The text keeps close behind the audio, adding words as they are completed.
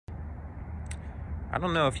I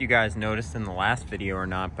don't know if you guys noticed in the last video or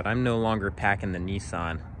not, but I'm no longer packing the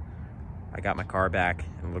Nissan. I got my car back.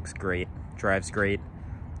 It looks great. Drives great.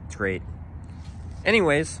 It's great.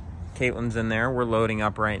 Anyways, Caitlin's in there. We're loading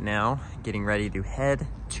up right now, getting ready to head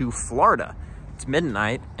to Florida. It's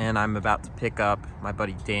midnight, and I'm about to pick up my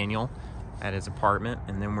buddy Daniel at his apartment,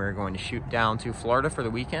 and then we're going to shoot down to Florida for the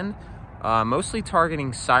weekend. Mostly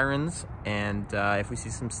targeting sirens, and if we see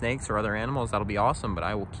some snakes or other animals, that'll be awesome, but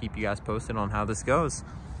I will keep you guys posted on how this goes.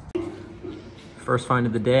 First find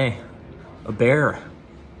of the day, a bear.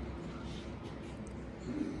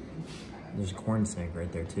 There's a corn snake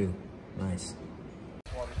right there too. Nice.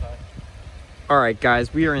 All right,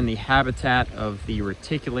 guys, we are in the habitat of the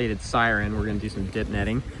reticulated siren. We're gonna do some dip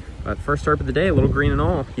netting, but first start of the day, a little green and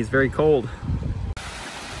all. He's very cold.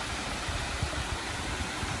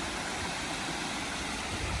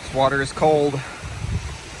 Water is cold.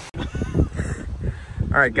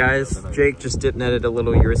 All right, guys, Jake just dip netted a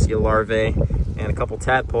little Eurycia larvae and a couple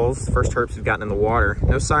tadpoles. First herps we've gotten in the water.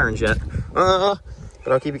 No sirens yet, but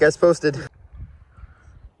I'll keep you guys posted.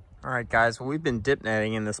 All right, guys, well, we've been dip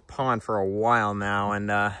netting in this pond for a while now and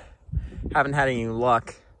haven't had any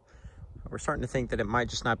luck. We're starting to think that it might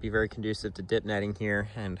just not be very conducive to dip netting here,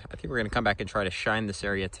 and I think we're gonna come back and try to shine this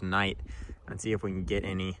area tonight and see if we can get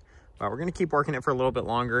any. But we're gonna keep working it for a little bit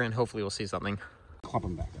longer, and hopefully we'll see something. Clump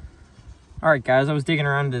them back up. All right, guys, I was digging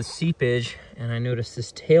around into the seepage, and I noticed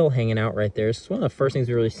this tail hanging out right there. This is one of the first things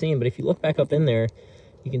we've really seen, but if you look back up in there,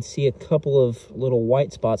 you can see a couple of little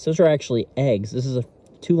white spots. Those are actually eggs. This is a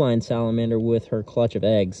two-line salamander with her clutch of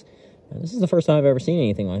eggs. And this is the first time I've ever seen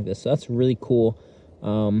anything like this, so that's really cool.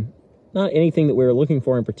 Not anything that we were looking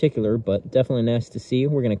for in particular, but definitely nice to see.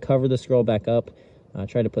 We're gonna cover this girl back up,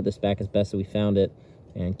 try to put this back as best as we found it,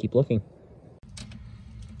 and keep looking.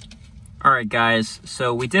 All right, guys,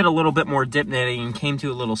 so we did a little bit more dip netting and came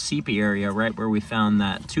to a little seepy area right where we found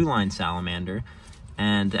that two-line salamander.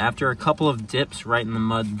 And after a couple of dips right in the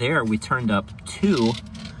mud there, we turned up two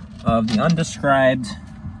of the undescribed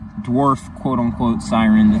dwarf, quote-unquote,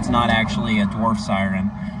 siren that's not actually a dwarf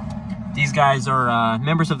siren. These guys are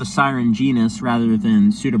members of the siren genus rather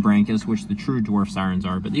than Pseudobranchus, which the true dwarf sirens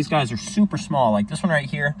are. But these guys are super small. Like this one right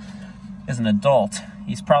here is an adult.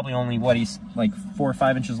 He's probably only, what, he's like 4 or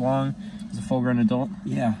 5 inches long. He's a full-grown adult.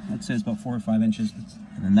 Yeah, I'd say it's about 4 or 5 inches.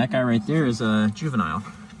 And then that guy right there is a juvenile.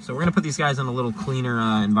 So we're gonna put these guys in a little cleaner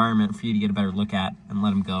environment for you to get a better look at and let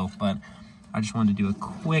them go. But I just wanted to do a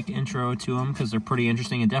quick intro to them because they're pretty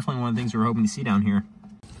interesting and definitely one of the things we're hoping to see down here.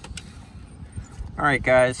 All right,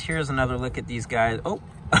 guys, here's another look at these guys. Oh,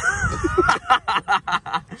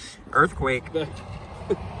 earthquake.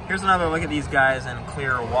 Here's another look at these guys in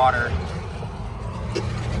clear water.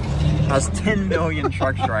 As 10 million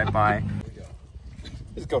trucks drive by. Here we go.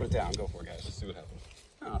 Just go to town. Go for it, guys. Just see what happens.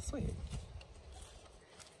 Oh, sweet.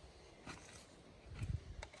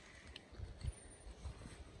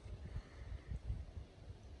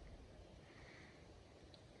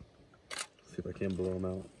 See if I can blow them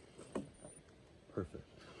out. Perfect.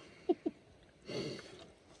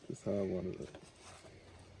 Just how I wanted it.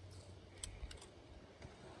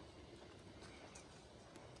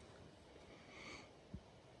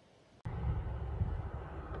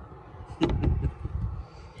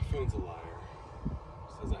 Phone's a liar.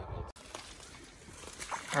 Says I helped.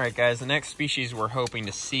 All right, guys, the next species we're hoping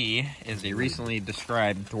to see is a recently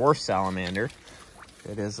described dwarf salamander.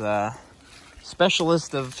 It is a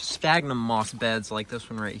specialist of sphagnum moss beds like this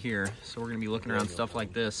one right here. So we're gonna be looking around stuff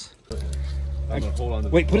like this. Hold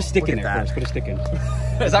on. Wait, put a stick in there that. first. Put a stick in.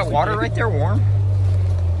 Is that water right there warm?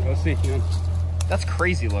 Let's see. Yeah. That's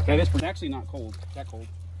crazy looking. That is actually not cold. That cold.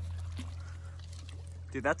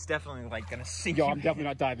 Dude, that's definitely like gonna sink. Yo, you. I'm definitely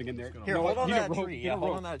not diving in there. Here, hold on to that tree. Yeah,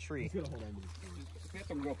 hold on that tree. He's gonna hold on to this. If we had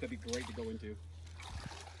some rope, that'd be great to go into.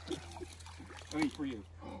 I mean, for you.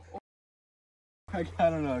 I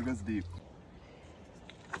don't know, it goes deep.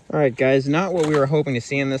 All right, guys, not what we were hoping to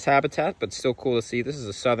see in this habitat, but still cool to see. This is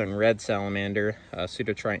a southern red salamander,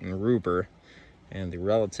 Pseudotriton ruber, and the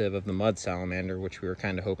relative of the mud salamander, which we were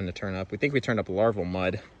kind of hoping to turn up. We think we turned up larval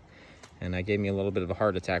mud, and that gave me a little bit of a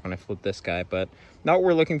heart attack when I flipped this guy, but not what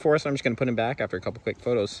we're looking for, so I'm just gonna put him back after a couple quick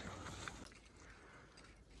photos.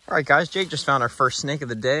 All right, guys, Jake just found our first snake of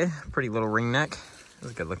the day. Pretty little ringneck. This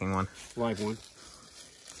is a good looking one. Live one.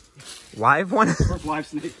 Live one? First live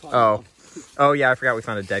snake. Oh. Oh, yeah, I forgot we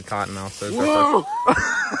found a dead cottonmouth. So whoa!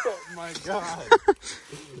 Oh, my God.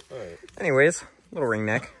 All right. Anyways, little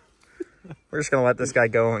ringneck. We're just going to let this guy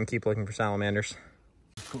go and keep looking for salamanders.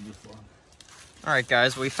 All right,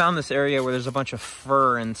 guys, we found this area where there's a bunch of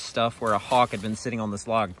fur and stuff where a hawk had been sitting on this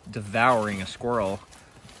log devouring a squirrel.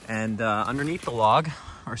 And underneath the log,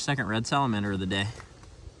 our second red salamander of the day.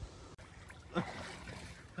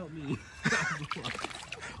 Help me.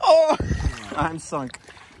 Oh, I'm sunk.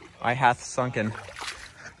 I hath sunken.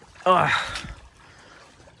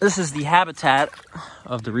 This is the habitat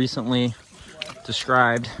of the recently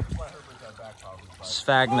described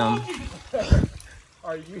sphagnum.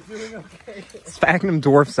 Are you doing okay? Sphagnum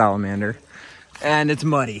dwarf salamander. And it's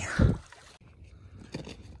muddy.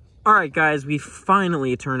 All right, guys, we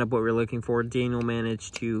finally turned up what we were looking for. Daniel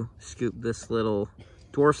managed to scoop this little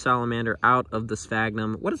dwarf salamander out of the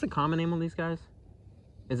sphagnum. What is the common name on these guys?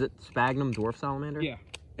 Is it sphagnum dwarf salamander? Yeah.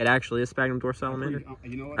 It actually is sphagnum dwarf salamander?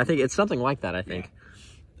 You know what? I think it's something like that, I think. Yeah.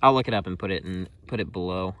 I'll look it up and put it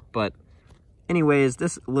below. But anyways,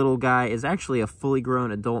 this little guy is actually a fully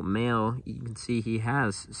grown adult male. You can see he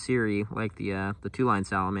has cirri, like the two-line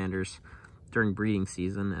salamanders during breeding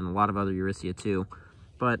season, and a lot of other Eurycia too.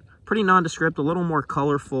 But pretty nondescript, a little more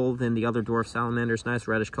colorful than the other dwarf salamanders. Nice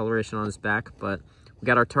reddish coloration on his back. But we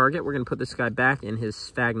got our target. We're going to put this guy back in his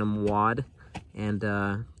sphagnum wad and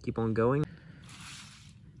keep on going.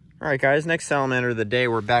 All right, guys, next salamander of the day.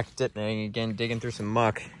 We're back again, digging through some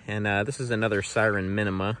muck. And this is another siren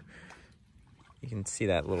minima. You can see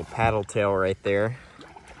that little paddle tail right there.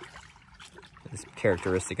 It's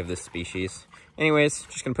characteristic of this species. Anyways,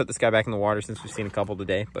 just gonna put this guy back in the water since we've seen a couple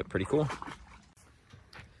today, but pretty cool.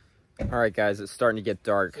 All right, guys, it's starting to get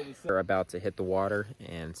dark. We're about to hit the water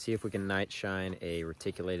and see if we can night shine a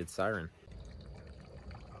reticulated siren.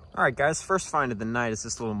 All right, guys, first find of the night is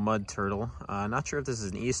this little mud turtle. Not sure if this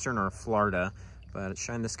is an eastern or a Florida, but it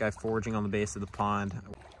shined this guy foraging on the base of the pond.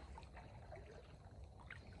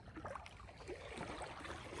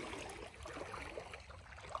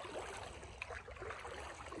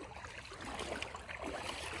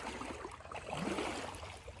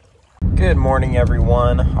 Good morning,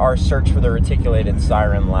 everyone. Our search for the reticulated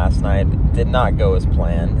siren last night did not go as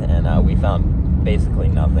planned, and we found basically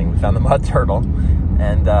nothing. We found the mud turtle,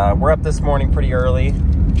 and we're up this morning pretty early,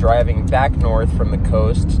 driving back north from the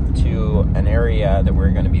coast to an area that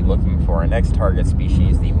we're going to be looking for our next target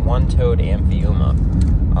species, the one-toed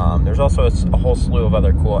Amphiuma. There's also a whole slew of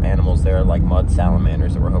other cool animals there, like mud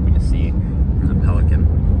salamanders, that we're hoping to see. There's a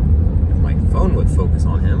pelican. If my phone would focus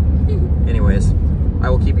on him. Anyways, I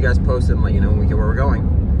will keep you guys posted and let you know when we get where we're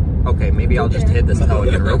going. Okay, maybe I'll just hit this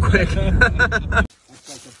pelican real quick.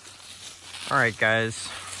 All right, guys,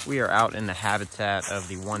 we are out in the habitat of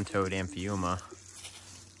the one-toed Amphiuma.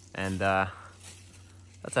 And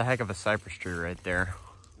that's a heck of a cypress tree right there.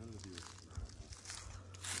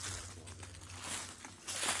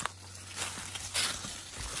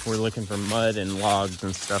 We're looking for mud and logs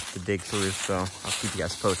and stuff to dig through, so I'll keep you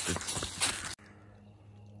guys posted.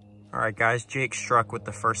 All right, guys, Jake struck with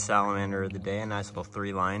the first salamander of the day, a nice little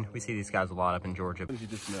 3-line. We see these guys a lot up in Georgia. How did you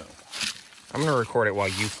just know? I'm gonna record it while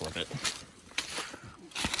you flip it.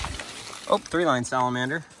 Oh, 3-line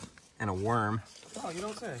salamander and a worm. Oh, you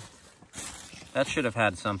don't say. That should have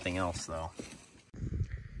had something else, though.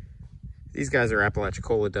 These guys are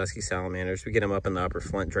Apalachicola dusky salamanders. We get them up in the upper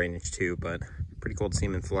Flint drainage too, but pretty cool to see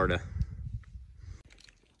them in Florida.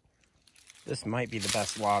 This might be the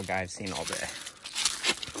best log I've seen all day.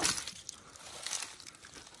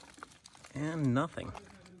 And nothing.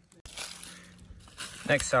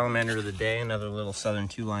 Next salamander of the day, another little southern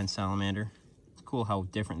 2-line salamander. It's cool how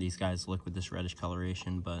different these guys look with this reddish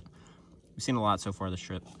coloration, but we've seen a lot so far this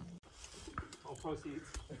trip. All proceeds.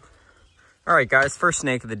 All right, guys, first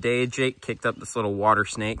snake of the day. Jake kicked up this little water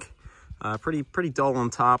snake. Pretty dull on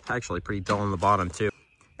top, actually pretty dull on the bottom too.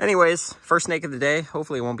 Anyways, first snake of the day.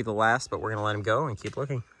 Hopefully it won't be the last, but we're gonna let him go and keep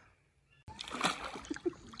looking.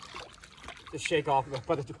 Just shake off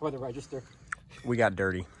by the register. We got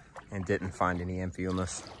dirty and didn't find any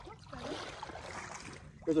Amphiumas.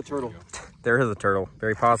 There's a turtle. There is a turtle,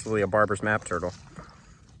 very possibly a Barber's Map turtle,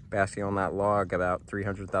 basking on that log about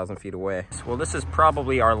 300,000 feet away. Well, this is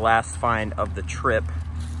probably our last find of the trip.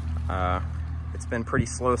 It's been pretty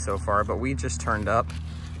slow so far, but we just turned up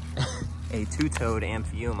a 2-toed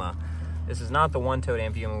Amphiuma. This is not the one-toed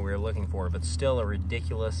Amphiuma we were looking for, but still a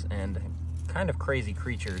ridiculous and kind of crazy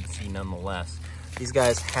creature to see nonetheless. These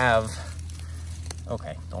guys have,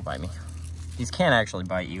 okay, don't bite me. These can actually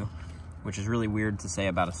bite you, which is really weird to say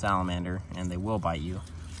about a salamander, and they will bite you.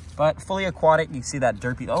 But fully aquatic, you see that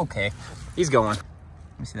derpy, okay, he's going.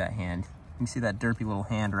 Let me see that hand. You see that derpy little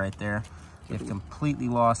hand right there. They've completely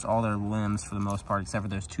lost all their limbs for the most part, except for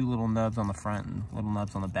those 2 little nubs on the front and little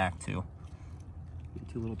nubs on the back too.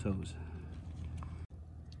 2 little toes.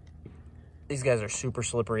 These guys are super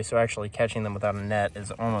slippery, so actually catching them without a net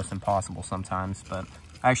is almost impossible sometimes, but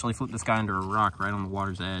I actually flipped this guy under a rock right on the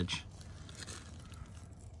water's edge.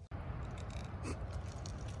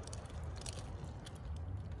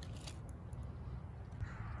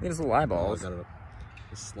 at his little eyeballs. I got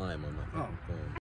the slime on my phone.